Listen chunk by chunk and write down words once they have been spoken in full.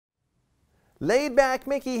Laid Back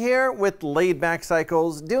Mickey here with Laid Back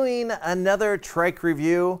Cycles doing another trike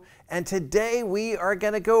review, and today we are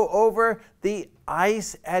going to go over the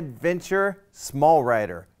Ice Adventure Small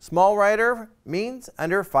Rider. Small Rider means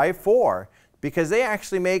under 5'4", because they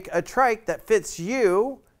actually make a trike that fits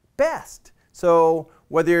you best. So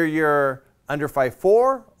whether you're under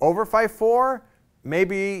 5'4", over 5'4",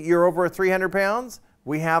 maybe you're over 300 pounds,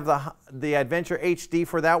 we have the Adventure HD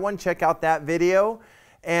for that one. Check out that video.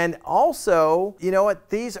 And also, you know what,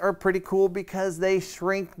 these are pretty cool because they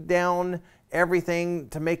shrink down everything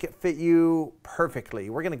to make it fit you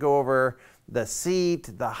perfectly. We're going to go over the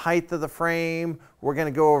seat, the height of the frame, we're going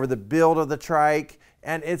to go over the build of the trike,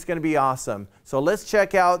 and it's going to be awesome. So let's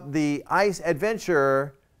check out the Ice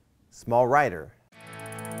Adventure Small Rider.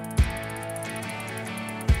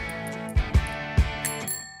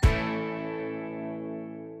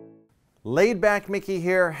 Laid Back Mickey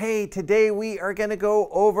here. Hey, today we are going to go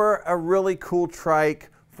over a really cool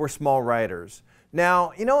trike for small riders.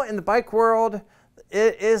 Now, you know, in the bike world,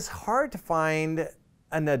 it is hard to find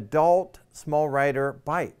an adult small rider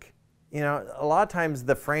bike. You know, a lot of times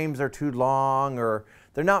the frames are too long or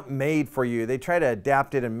they're not made for you. They try to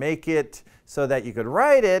adapt it and make it so that you could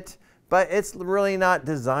ride it, but it's really not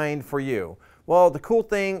designed for you. Well, the cool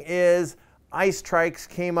thing is Ice Trikes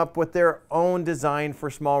came up with their own design for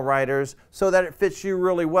small riders so that it fits you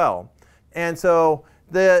really well. And so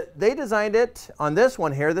they designed it on this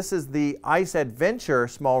one here. This is the Ice Adventure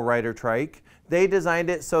Small Rider Trike. They designed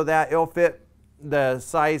it so that it'll fit the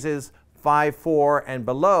sizes 5'4" and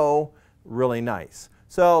below really nice.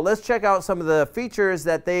 So let's check out some of the features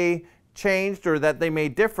that they changed or that they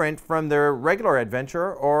made different from their regular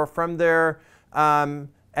Adventure or from their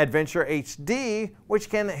Adventure HD, which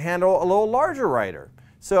can handle a little larger rider.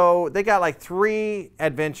 So they got like 3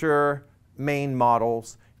 Adventure main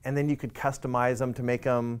models, and then you could customize them to make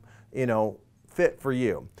them, you know, fit for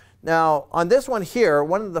you. Now on this one here,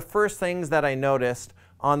 one of the first things that I noticed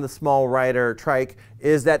on the small rider trike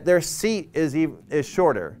is that their seat is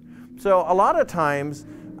shorter. So a lot of times,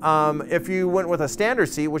 if you went with a standard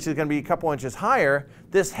seat, which is going to be a couple inches higher,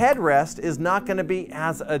 this headrest is not going to be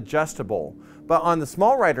as adjustable. But on the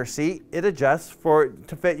small rider seat, it adjusts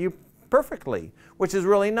to fit you perfectly, which is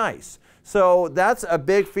really nice. So that's a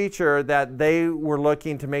big feature that they were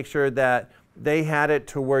looking to make sure that they had it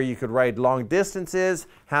to where you could ride long distances,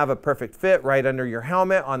 have a perfect fit right under your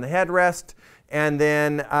helmet on the headrest. And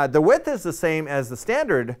then the width is the same as the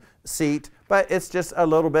standard seat, but it's just a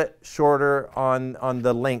little bit shorter on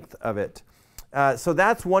the length of it. So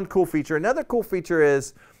that's one cool feature. Another cool feature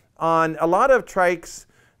is on a lot of trikes,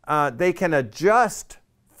 they can adjust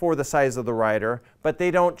for the size of the rider, but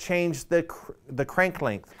they don't change the crank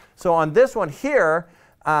length. So on this one here,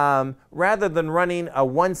 rather than running a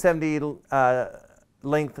 170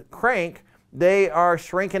 length crank, they are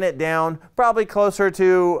shrinking it down probably closer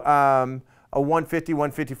to a 150,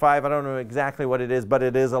 155. I don't know exactly what it is, but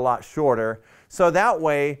it is a lot shorter. So that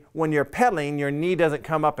way, when you're pedaling, your knee doesn't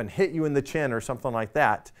come up and hit you in the chin or something like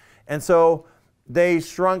that. And so they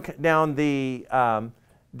shrunk down the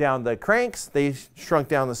cranks, they shrunk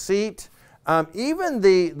down the seat. Even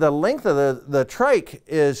the length of the trike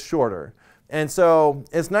is shorter. And so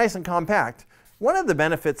it's nice and compact. One of the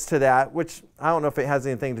benefits to that, which I don't know if it has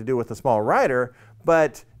anything to do with the small rider,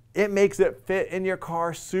 but it makes it fit in your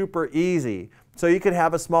car super easy. So you could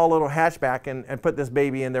have a small little hatchback and put this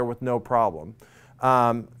baby in there with no problem,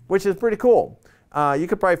 which is pretty cool. You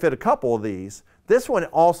could probably fit a couple of these. This one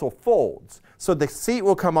also folds. So the seat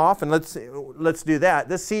will come off, and let's do that.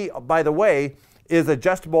 This seat, by the way, is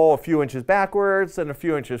adjustable a few inches backwards and a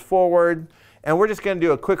few inches forward. And we're just going to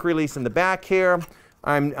do a quick release in the back here.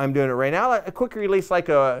 I'm doing it right now. A quick release like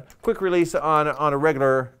a quick release on a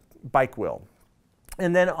regular bike wheel.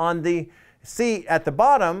 And then on the seat at the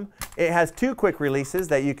bottom, it has 2 quick releases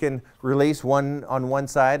that you can release, one on one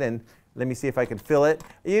side, and let me see if I can feel it.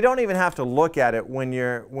 You don't even have to look at it when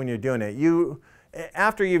you're doing it.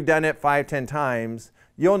 After you've done it 5-10 times,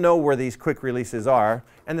 you'll know where these quick releases are,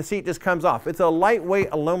 and the seat just comes off. It's a lightweight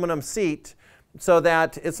aluminum seat so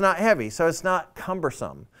that it's not heavy, so it's not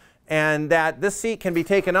cumbersome. And that this seat can be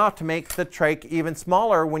taken off to make the trike even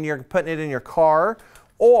smaller when you're putting it in your car,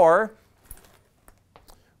 or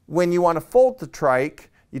when you want to fold the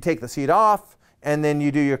trike, you take the seat off, and then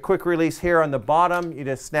you do your quick release here on the bottom. You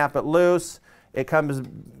just snap it loose. It comes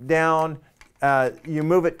down. You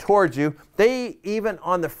move it towards you. They even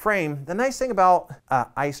on the frame, the nice thing about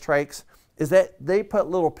Ice Trikes is that they put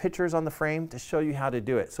little pictures on the frame to show you how to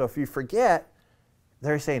do it. So if you forget,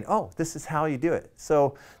 they're saying, oh, this is how you do it.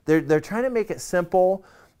 So they're trying to make it simple.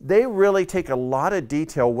 They really take a lot of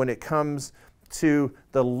detail when it comes to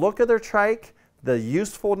the look of their trike, the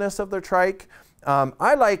usefulness of their trike.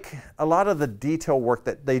 I like a lot of the detail work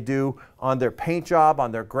that they do on their paint job,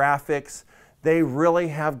 on their graphics. They really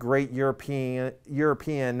have great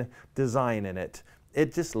European design in it.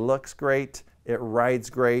 It just looks great. It rides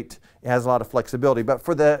great. It has a lot of flexibility. But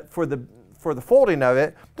for the folding of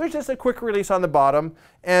it, there's just a quick release on the bottom.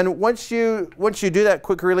 And once you do that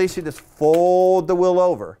quick release, you just fold the wheel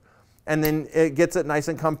over, and then it gets it nice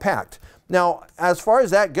and compact. Now, as far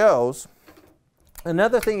as that goes,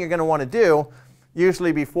 another thing you're going to want to do,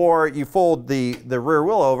 usually before you fold the rear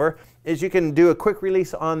wheel over, is you can do a quick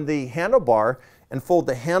release on the handlebar and fold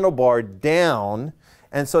the handlebar down.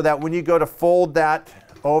 And so that when you go to fold that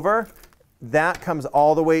over, that comes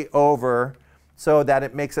all the way over so that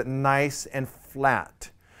it makes it nice and flat.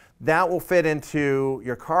 That will fit into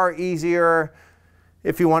your car easier.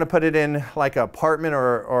 If you want to put it in like an apartment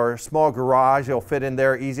or a small garage, it'll fit in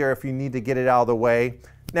there easier if you need to get it out of the way.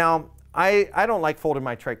 Now, I don't like folding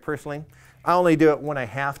my trike personally. I only do it when I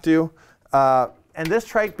have to. And this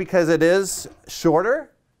trike, because it is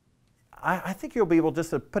shorter, I think you'll be able just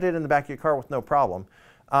to put it in the back of your car with no problem.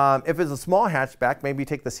 If it's a small hatchback, maybe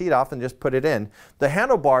take the seat off and just put it in. The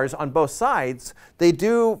handlebars on both sides, they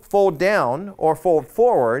do fold down or fold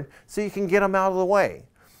forward so you can get them out of the way.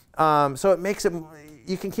 So it makes it,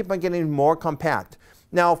 you can keep on getting more compact.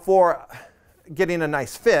 Now for getting a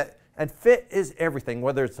nice fit, and fit is everything,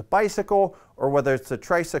 whether it's a bicycle or whether it's a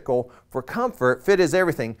tricycle, for comfort, fit is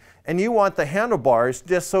everything. And you want the handlebars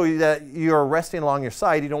just so that you're resting along your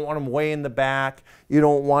side. You don't want them way in the back. You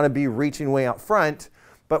don't want to be reaching way out front.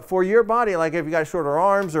 But for your body, like if you got shorter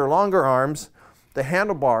arms or longer arms, the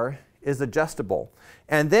handlebar is adjustable.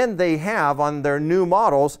 And then they have, on their new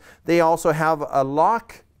models, they also have a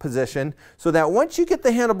lock position so that once you get the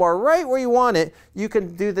handlebar right where you want it, you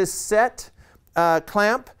can do this set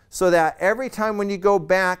clamp so that every time when you go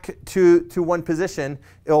back to one position,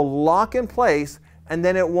 it'll lock in place and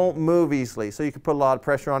then it won't move easily. So you can put a lot of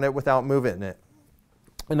pressure on it without moving it.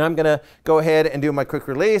 And I'm going to go ahead and do my quick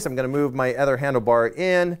release. I'm going to move my other handlebar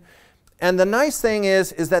in. And the nice thing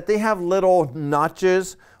is that they have little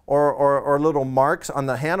notches or little marks on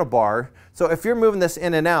the handlebar. So if you're moving this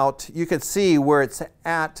in and out, you can see where it's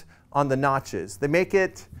at on the notches. They make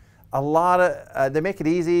it they make it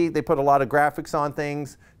easy. They put a lot of graphics on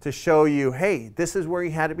things to show you, hey, this is where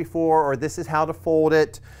you had it before, or this is how to fold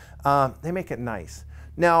it. They make it nice.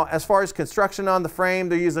 Now, as far as construction on the frame,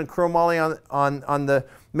 they're using chromoly on the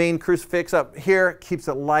main crucifix up here. Keeps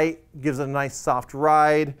it light, gives it a nice soft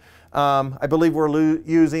ride. I believe we're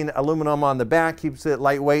using aluminum on the back, keeps it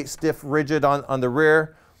lightweight, stiff, rigid on the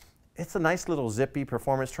rear. It's a nice little zippy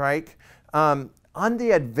performance trike. On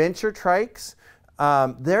the adventure trikes,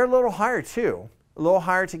 they're a little higher too, a little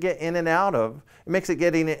higher to get in and out of. It makes it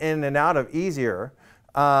getting in and out of easier.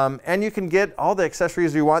 And you can get all the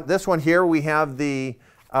accessories you want. This one here, we have the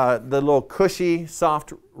little cushy,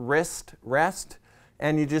 soft rest,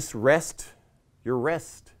 and you just rest your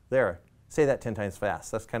wrist there. Say that 10 times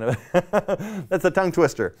fast. That's kind of that's a tongue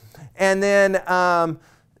twister. And then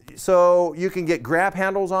so you can get grab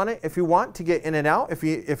handles on it if you want to get in and out, if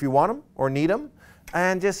you want them or need them,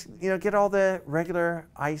 and just get all the regular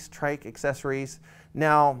ice trike accessories.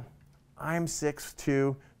 Now I'm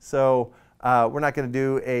 6'2", so we're not going to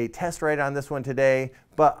do a test ride on this one today,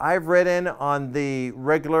 but I've ridden on the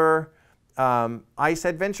regular Ice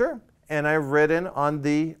Adventure, and I've ridden on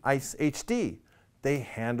the Ice HD. They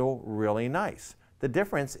handle really nice. The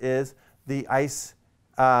difference is the Ice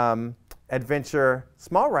Adventure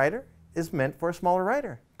Small Rider is meant for a smaller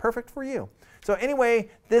rider. Perfect for you. So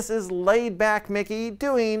anyway, this is Laid Back Mickey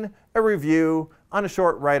doing a review on a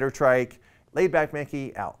short rider trike. Laid Back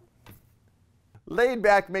Mickey out. Laid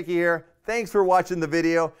Back Mickey here. Thanks for watching the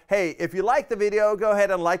video. Hey, if you like the video, go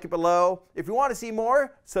ahead and like it below. If you want to see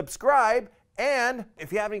more, subscribe. And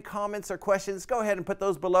if you have any comments or questions, go ahead and put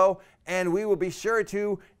those below, and we will be sure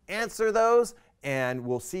to answer those. And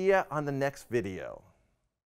we'll see you on the next video.